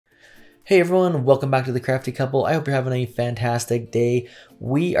Hey everyone, welcome back to The Crafty Couple. I hope you're having a fantastic day.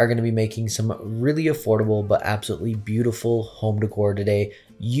 We are going to be making some really affordable but absolutely beautiful home decor today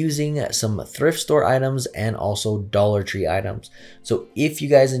using some thrift store items and also Dollar Tree items. So if you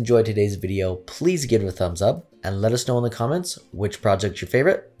guys enjoyed today's video, please give it a thumbs up and let us know in the comments which project's your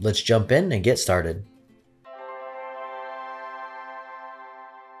favorite. Let's jump in and get started.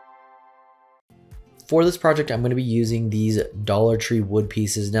 For this project, I'm going to be using these Dollar Tree wood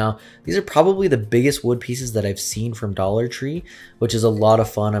pieces. Now, these are probably the biggest wood pieces that I've seen from Dollar Tree, which is a lot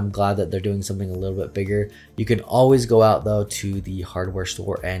of fun. I'm glad that they're doing something a little bit bigger. You can always go out though to the hardware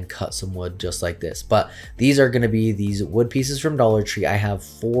store and cut some wood just like this. But these are going to be these wood pieces from Dollar Tree. I have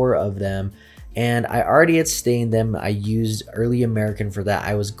 4 of them. And I already had stained them. I used Early American for that.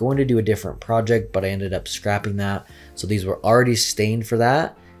 I was going to do a different project, but I ended up scrapping that. So these were already stained for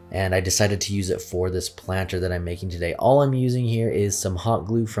that. And I decided to use it for this planter that I'm making today. All I'm using here is some hot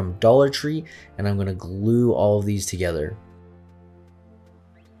glue from Dollar Tree, and I'm gonna glue all of these together.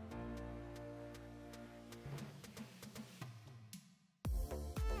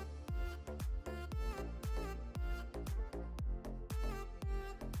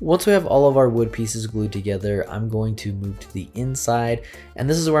 Once we have all of our wood pieces glued together, I'm going to move to the inside, and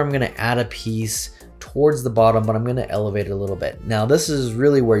this is where I'm gonna add a piece towards the bottom, but I'm going to elevate it a little bit. Now this is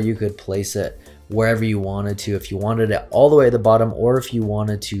really where you could place it wherever you wanted to, if you wanted it all the way at the bottom or if you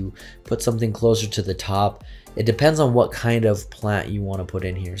wanted to put something closer to the top. It depends on what kind of plant you want to put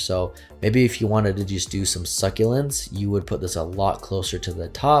in here. So maybe if you wanted to just do some succulents, you would put this a lot closer to the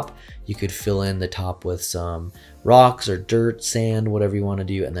top. You could fill in the top with some rocks or dirt, sand, whatever you want to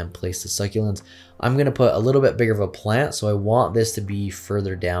do, and then place the succulents. I'm going to put a little bit bigger of a plant, so I want this to be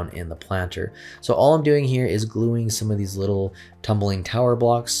further down in the planter. So all I'm doing here is gluing some of these little tumbling tower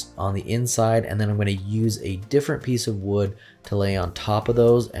blocks on the inside, and then I'm going to use a different piece of wood to lay on top of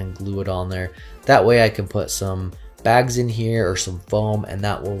those and glue it on there. That way I can put some bags in here or some foam, and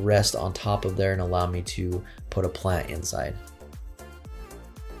that will rest on top of there and allow me to put a plant inside.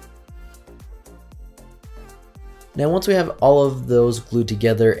 Now once we have all of those glued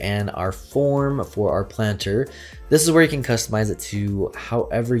together and our form for our planter, this is where you can customize it to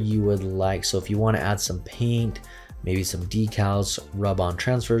however you would like. So if you want to add some paint, maybe some decals, rub-on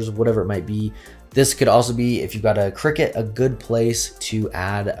transfers, whatever it might be. This could also be, if you've got a Cricut, a good place to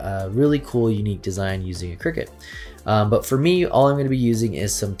add a really cool, unique design using a Cricut. But for me, all I'm going to be using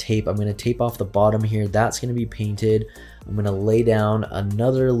is some tape. I'm going to tape off the bottom here. That's going to be painted. I'm going to lay down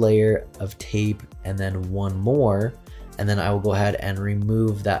another layer of tape and then one more. And then I will go ahead and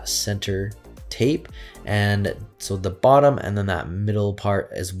remove that center tape. And so the bottom and then that middle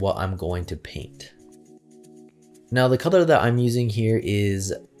part is what I'm going to paint. Now the color that I'm using here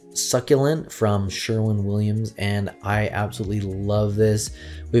is Succulent from Sherwin, and I absolutely love this.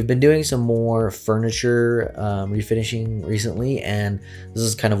 We've been doing some more furniture refinishing recently, and this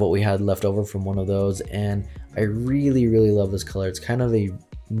is kind of what we had left over from one of those, and I really love this color. It's kind of a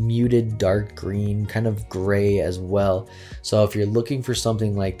muted dark green, kind of gray as well. So if you're looking for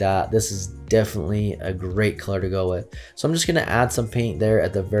something like that, this is definitely a great color to go with. So I'm just going to add some paint there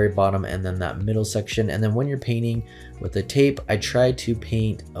at the very bottom and then that middle section. And then when you're painting with the tape, I try to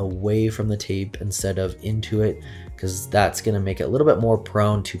paint away from the tape instead of into it, because that's going to make it a little bit more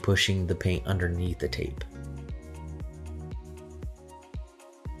prone to pushing the paint underneath the tape.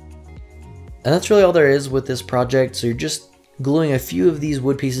 And that's really all there is with this project. So you're just gluing a few of these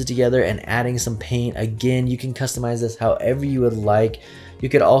wood pieces together and adding some paint. Again, you can customize this however you would like. You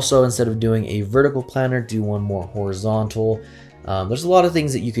could also, instead of doing a vertical planter, do one more horizontal. There's a lot of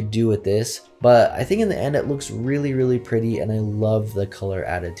things that you could do with this, but I think in the end it looks really pretty, and I love the color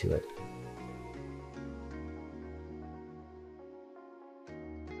added to it.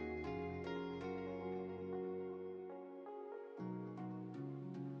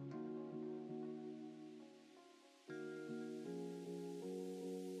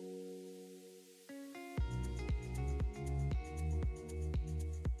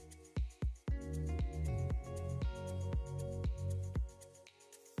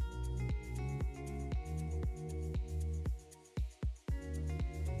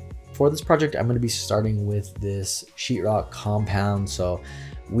 For this project, I'm going to be starting with this sheetrock compound. So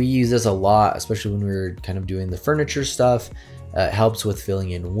we use this a lot, especially when we're kind of doing the furniture stuff. It helps with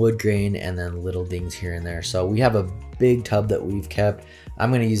filling in wood grain and then little things here and there. So we have a big tub that we've kept. I'm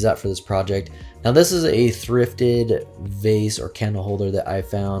going to use that for this project. Now this is a thrifted vase or candle holder that I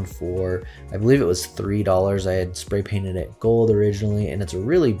found for, I believe it was $3. I had spray painted it gold originally, and it's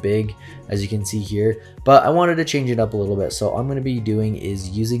really big, as you can see here, but I wanted to change it up a little bit. So I'm going to be doing is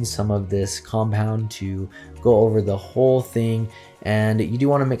using some of this compound to go over the whole thing and you do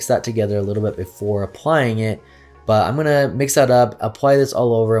want to mix that together a little bit before applying it. But I'm gonna mix that up, apply this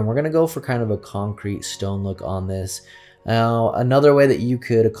all over, and we're gonna go for kind of a concrete stone look on this. Now, another way that you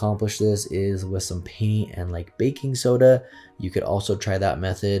could accomplish this is with some paint and like baking soda. You could also try that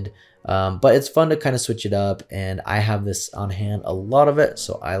method, but it's fun to kind of switch it up, and I have this on hand, a lot of it,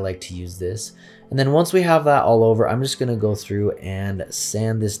 so I like to use this. And then once we have that all over, I'm just gonna go through and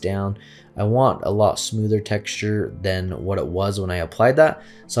sand this down. I want a lot smoother texture than what it was when I applied that,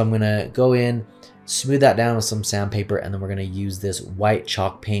 so I'm gonna go in, smooth that down with some sandpaper, and then we're gonna use this white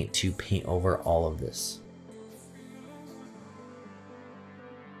chalk paint to paint over all of this.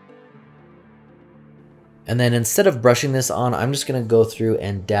 And then instead of brushing this on, I'm just gonna go through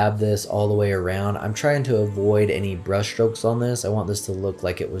and dab this all the way around. I'm trying to avoid any brush strokes on this. I want this to look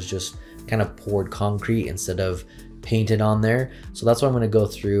like it was just kind of poured concrete instead of painted on there. So that's why I'm gonna go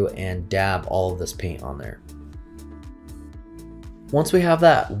through and dab all of this paint on there. Once we have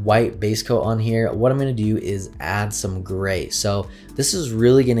that white base coat on here, what I'm gonna do is add some gray. So this is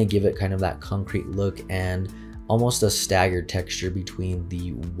really gonna give it kind of that concrete look and almost a staggered texture between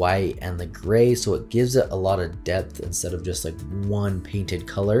the white and the gray, so it gives it a lot of depth instead of just like one painted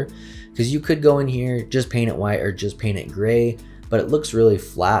color. Because you could go in here, just paint it white or just paint it gray, but it looks really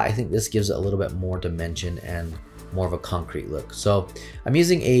flat. I think this gives it a little bit more dimension and more of a concrete look. So I'm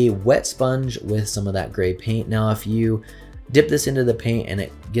using a wet sponge with some of that gray paint. Now if you dip this into the paint and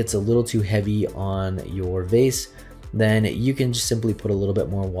it gets a little too heavy on your vase, then you can just simply put a little bit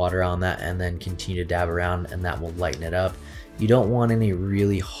more water on that and then continue to dab around, and that will lighten it up. You don't want any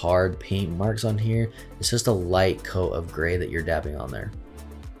really hard paint marks on here. It's just a light coat of gray that you're dabbing on there.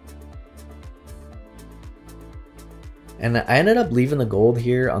 And I ended up leaving the gold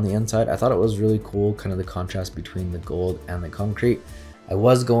here on the inside. I thought it was really cool, kind of the contrast between the gold and the concrete. I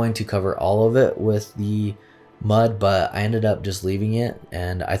was going to cover all of it with the mud, but I ended up just leaving it,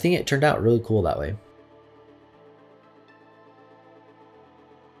 and I think it turned out really cool that way.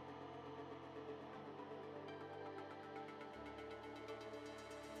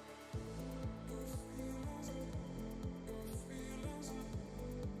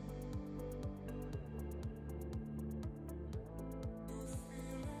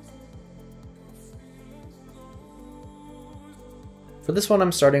 For this one,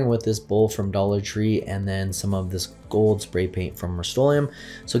 I'm starting with this bowl from Dollar Tree and then some of this gold spray paint from Rustoleum.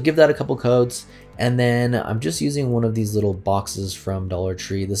 So give that a couple coats, and then I'm just using one of these little boxes from Dollar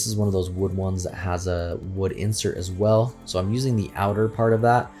Tree. This is one of those wood ones that has a wood insert as well. So I'm using the outer part of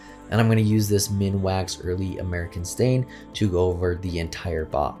that, and I'm going to use this Minwax Early American Stain to go over the entire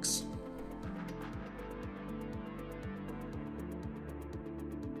box.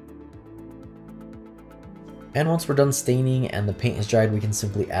 And once we're done staining and the paint is dried, we can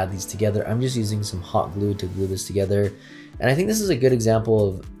simply add these together. I'm just using some hot glue to glue this together. And I think this is a good example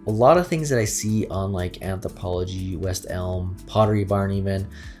of a lot of things that I see on like Anthropologie, West Elm, Pottery Barn even.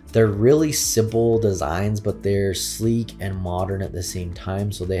 They're really simple designs, but they're sleek and modern at the same time.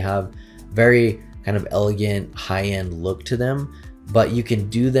 So they have very kind of elegant, high-end look to them, but you can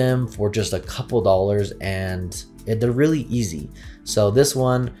do them for just a couple dollars and they're really easy. So this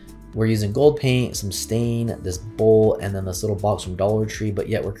one, we're using gold paint, some stain, this bowl, and then this little box from Dollar Tree, but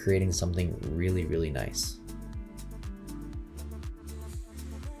yet we're creating something really, really nice.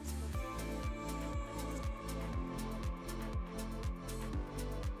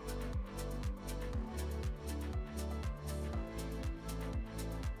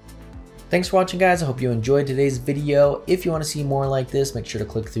 Thanks for watching, guys. I hope you enjoyed today's video. If you want to see more like this, make sure to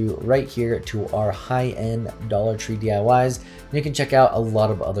click through right here to our high-end Dollar Tree DIYs. And you can check out a lot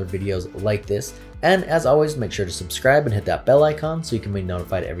of other videos like this. And as always, make sure to subscribe and hit that bell icon so you can be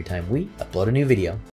notified every time we upload a new video.